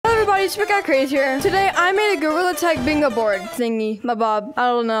everybody, it's Got Crazier. Today I made a Gorilla Tag bingo board thingy, my bob. I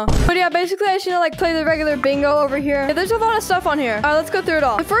don't know. But yeah, basically I just need to like play the regular bingo over here. Yeah, there's a lot of stuff on here. Alright, let's go through it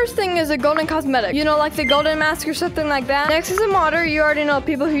all. The first thing is a golden cosmetic. You know, like the golden mask or something like that. Next is a modder. You already know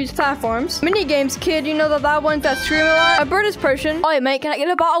people who use platforms. Mini games kid. You know the loud ones that scream a lot. A British Persian. Oh, mate, can I get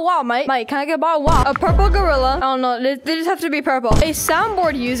a bottle of water, mate? Mate, can I get a bottle of water? A purple gorilla. I don't know. They just have to be purple. A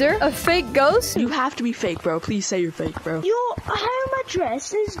soundboard user. A fake ghost. You have to be fake, bro. Please say you're fake, bro. Your home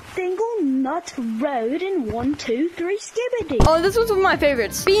address is Dingle Nut Road in 123 Skibidi. Oh, this was one of my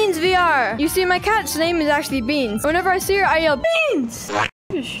favorites. Beans VR. You see, my cat's name is actually Beans. Whenever I see her, I yell, Beans!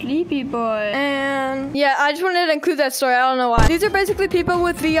 You're sleepy boy. And yeah, I just wanted to include that story. I don't know why. These are basically people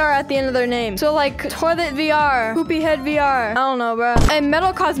with VR at the end of their name. So like toilet VR, poopy head VR. I don't know, bro. A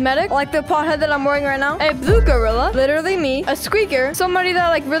metal cosmetic, like the pot head that I'm wearing right now. A blue gorilla, literally me. A squeaker, somebody that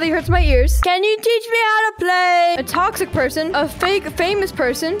like really hurts my ears. Can you teach me how to play? A toxic person, a fake famous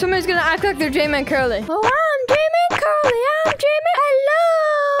person. Somebody's gonna act like they're J-Man Curly. Oh, I'm J-Man Curly. I'm J-Man.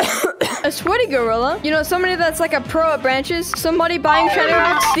 Hello. A sweaty gorilla. You know, somebody that's like a pro at branches. Somebody buying shiny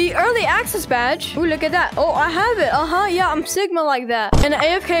rocks. The early access badge. Ooh, look at that. Oh, I have it. Yeah, I'm Sigma like that. And an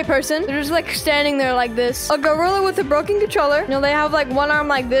AFK person. They're just like standing there like this. A gorilla with a broken controller. You know, they have like one arm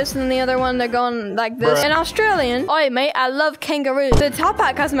like this and then the other one they're going like this. An Australian. Oh, mate, I love kangaroos. The top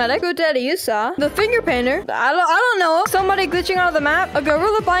hat cosmetic. Good daddy, you saw. The finger painter. I don't know. Somebody glitching out of the map. A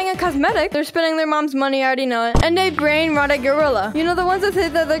gorilla buying a cosmetic. They're spending their mom's money. I already know it. And a brain rotted gorilla. You know the ones that say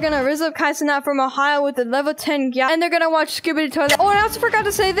that they're gonna rizz up Kaisenat from Ohio with the level 10 gap. And they're gonna watch Skibidi Toilet. Oh, and I also forgot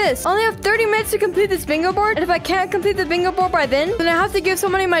to say this. I only have 30 minutes to complete this bingo board. And if I can't complete the bingo board by then I have to give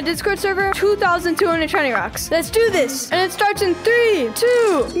somebody in my Discord server 2,200 shiny rocks. Let's do this. And it starts in 3,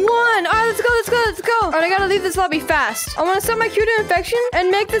 2, 1. Alright, let's go. Alright, I gotta leave this lobby fast. I wanna set my queue to infection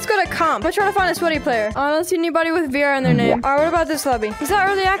and make this go to comp. I'm trying to find a sweaty player. I don't see anybody with VR in their name. Alright, what about this lobby? Is that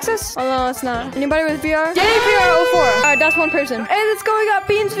early access? Oh no, it's not. Anybody with VR? Yay, VR 04. Alright, that's one person. Hey, let's go. We got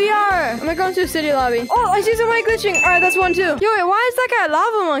Beans VR. I'm gonna go into a city lobby. Oh, I see somebody glitching. Alright, that's one too. Yo, wait, why is that guy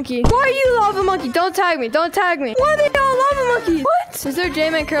Lava Monkey? Why are you Lava Monkey? Don't tag me. Don't tag me. Why are they all Lava Monkey? What? Is there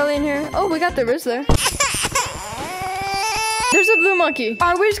J-Man Curly in here? Oh, we got the Rizzler. There's a blue monkey.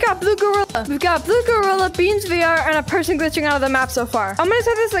 Alright, we just got blue gorilla. We've got blue gorilla, Beans VR, and a person glitching out of the map so far. I'm gonna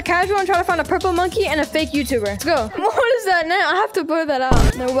set this as casual and try to find a purple monkey and a fake YouTuber. Let's go. What is that now? I have to blur that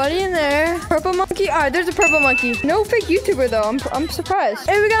out. Nobody in there. Purple monkey. Alright, there's a purple monkey. No fake YouTuber though. I'm surprised.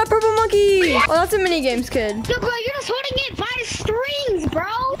 Hey, we got a purple monkey. Oh, that's a mini games kid. Yo, bro, you're just holding it by the strings, bro.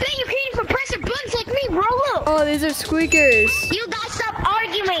 Then you're hitting for pressing buttons like me, bro. Look. Oh, these are squeakers. You guys stop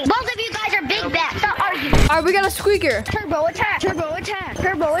arguing. Both of you guys are big bad. Stop arguing. Alright, we got a squeaker. Turbo attack. Turbo attack.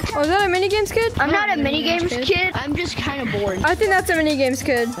 Turbo attack. Oh, is that a mini games kid? I'm not a mini games kid. I'm just kind of bored. I think that's a mini games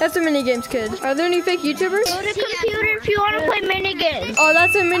kid. That's a mini games kid. Are there any fake YouTubers? Go to computer if you want to play mini games. Oh,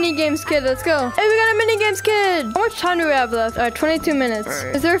 that's a mini games kid. Let's go. Hey, we got a mini games kid. How much time do we have left? All right, 22 minutes.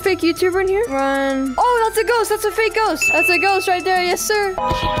 Right. Is there a fake YouTuber in here? Run. Oh, that's a ghost. That's a fake ghost. That's a ghost right there. Yes, sir.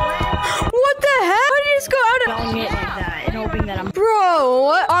 What the heck? How did he just go out of... Throwing it like that and hoping that I'm... Bro,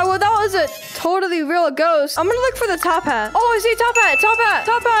 what? All right, well, that was a totally real ghost. I'm gonna look for the top hat. Oh, I see top hat. Top hat.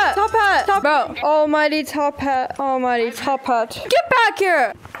 Top hat. Top hat. Top... Bro. Almighty top hat. Almighty top hat. Get back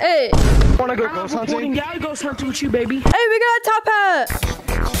here. Hey. Wanna go ghost hunting? Yeah, ghost hunting with you, baby. Hey, we got a top hat.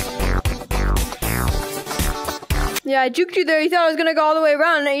 Yeah, I juked you there. You thought I was gonna go all the way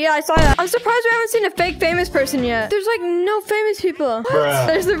around. Yeah, I saw that. I'm surprised we haven't seen a fake famous person yet. There's like no famous people. What?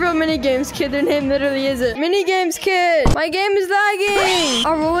 There's the real mini games kid. Their name literally is it. Mini games kid. My game is lagging.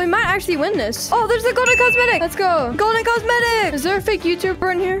 Oh, well, we might actually win this. Oh, there's the golden cosmetic. Let's go. Golden cosmetic. Is there a fake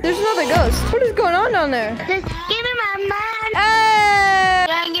YouTuber in here? There's another ghost. What is going on down there? Just give me my money. Hey!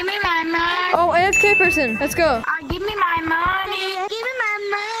 Yeah, give me my money. Oh, AFK person. Let's go. Give me my money. Give me my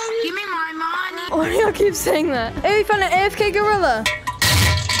money. Give me my money. Why do y'all keep saying that? Hey, we found an AFK gorilla.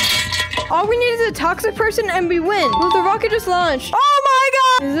 All we need is a toxic person and we win. Well, the rocket just launched. Oh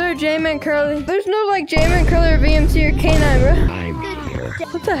my god! Is there a J-Man Curly? There's no like J-Man Curly or VMC or K9, bro. I'm here.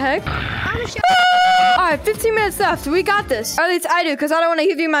 What the heck? Alright, 15 minutes left. We got this. Or at least I do, because I don't want to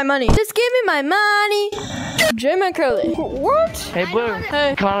give you my money. Just give me my money. J-Man Curly. What? Hey, Blue.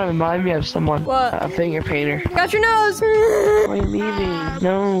 Hey. Kind of remind me of someone. What? A finger painter. Got your nose. Why are you leaving?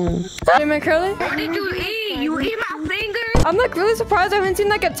 No. J-Man Curly? What did you eat? You eat my finger? I'm like really surprised I haven't seen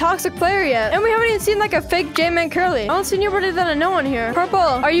like a toxic player yet. And we haven't even seen like a fake J-Man Curly. I don't see anybody that I know on here. Purple,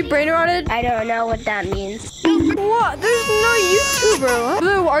 are you brain rotted? I don't know what that means. What? There's no YouTuber. What?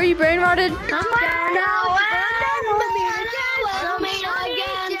 Blue, are you brain rotted?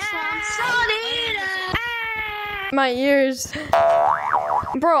 My ears.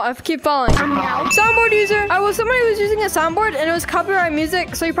 Bro, I keep falling. Soundboard user. Somebody was using a soundboard and it was copyright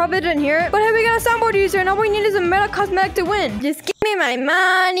music, so you probably didn't hear it. But hey, we got a soundboard user and all we need is a metal cosmetic to win. Just give me my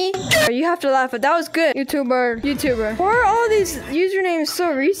money. Oh, you have to laugh, but that was good. YouTuber. Why are all these usernames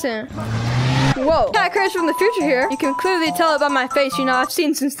so recent? Whoa. Cat Chris from the future here. You can clearly tell it by my face, you know, I've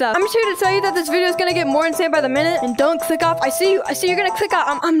seen some stuff. I'm just here to tell you that this video is gonna get more insane by the minute. And don't click off. I see you're gonna click off.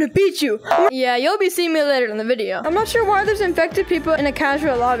 I'm gonna beat you. Yeah, you'll be seeing me later in the video. I'm not sure why there's infected people in a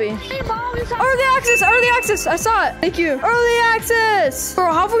casual lobby. Early access. I saw it. Thank you. Early access.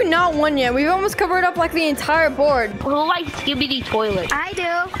 Bro, how have we not won yet? We've almost covered up like the entire board. Who likes Skibidi Toilet? I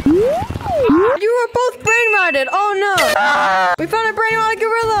do. You were both brain rotted. Oh no. We found a brain rotted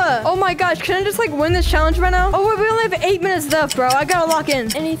gorilla. Oh my gosh. Can I just like win this challenge right now? Oh wait, we only have 8 minutes left, bro. I gotta lock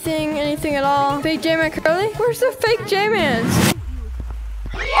in. Anything at all. Fake J-Man Curly? Where's the fake J-Mans? Oh,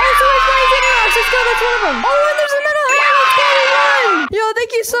 somebody's playing J-Mans. Let's go. That's one of them. Oh, and there's a medal. Let's go. We won. Yo,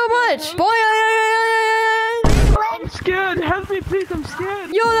 thank you so much. Boy, I'm scared. Help me, please. I'm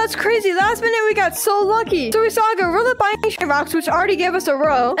scared. yo, that's crazy. Last minute, we got so lucky. So we saw a gorilla buying shiny rocks, which already gave us a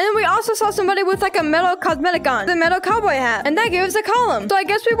row. And then we also saw somebody with like a metal cosmetic on, the metal cowboy hat. And that gave us a column. So I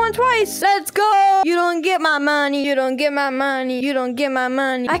guess we won twice. Let's go. You don't get my money. You don't get my money. You don't get my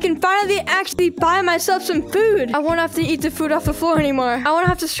money. I can finally actually buy myself some food. I won't have to eat the food off the floor anymore. I won't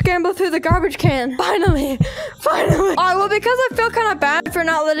have to scramble through the garbage can. Finally. Alright, well, because I feel kind of bad for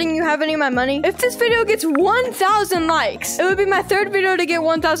not letting you have any of my money, if this video gets 1,000 likes, it would be my third video to get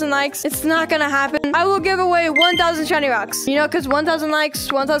 1,000 likes. It's not gonna happen. I will give away 1,000 shiny rocks. You know, because 1,000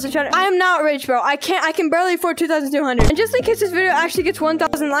 likes, 1,000 shiny. I am not rich, bro. I can barely afford 2,200. And just in case this video actually gets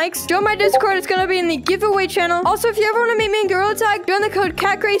 1,000 likes, join my Discord. It's gonna be in the giveaway channel. Also, if you ever want to meet me in Gorilla Tag, join the code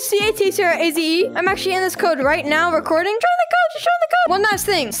CATCRAZE, CATCRAZE. I'm actually in this code right now recording. Join the code. Just join the code. One last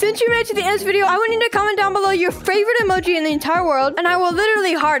thing. Since you made it to the end of this video, I would need to comment down below your favorite emoji in the entire world, and I will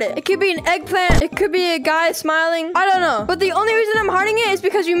literally heart it. It could be an eggplant. It could be a guy smiling. I don't know. But the only reason I'm hearting it is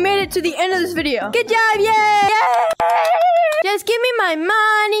because you made it to the end of this video. Good job, yay! Just give me my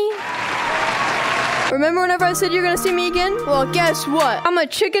money. Remember whenever I said you're gonna see me again? Well, guess what? I'm a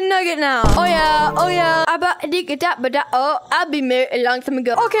chicken nugget now. Oh yeah. Oh, I'll be married a long time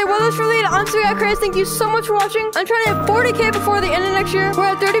ago. Okay, well, that's really it. I'm CatCraze. Thank you so much for watching. I'm trying to hit 40K before the end of next year. We're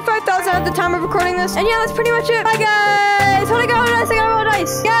at 35,000 at the time of recording this. And yeah, that's pretty much it. Bye, guys. I got all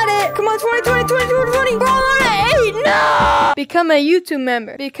dice. Got it. Come on, 20. Bro, I'm at 8. No. Become a YouTube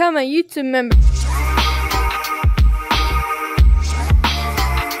member.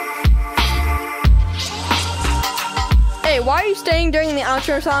 Hey, why are you staying during the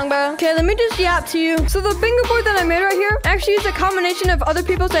outro song, bro? Okay, let me just yap to you. So the bingo board that I made right here actually is a combination of other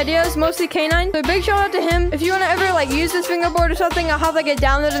people's ideas, mostly K9. So big shout out to him. If you want to ever like use this bingo board or something, I'll have like it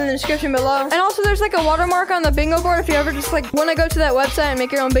downloaded in the description below. And also there's like a watermark on the bingo board if you ever just like want to go to that website and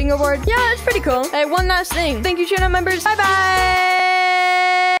make your own bingo board. Yeah, it's pretty cool. Hey, one last thing. Thank you, channel members. Bye-bye.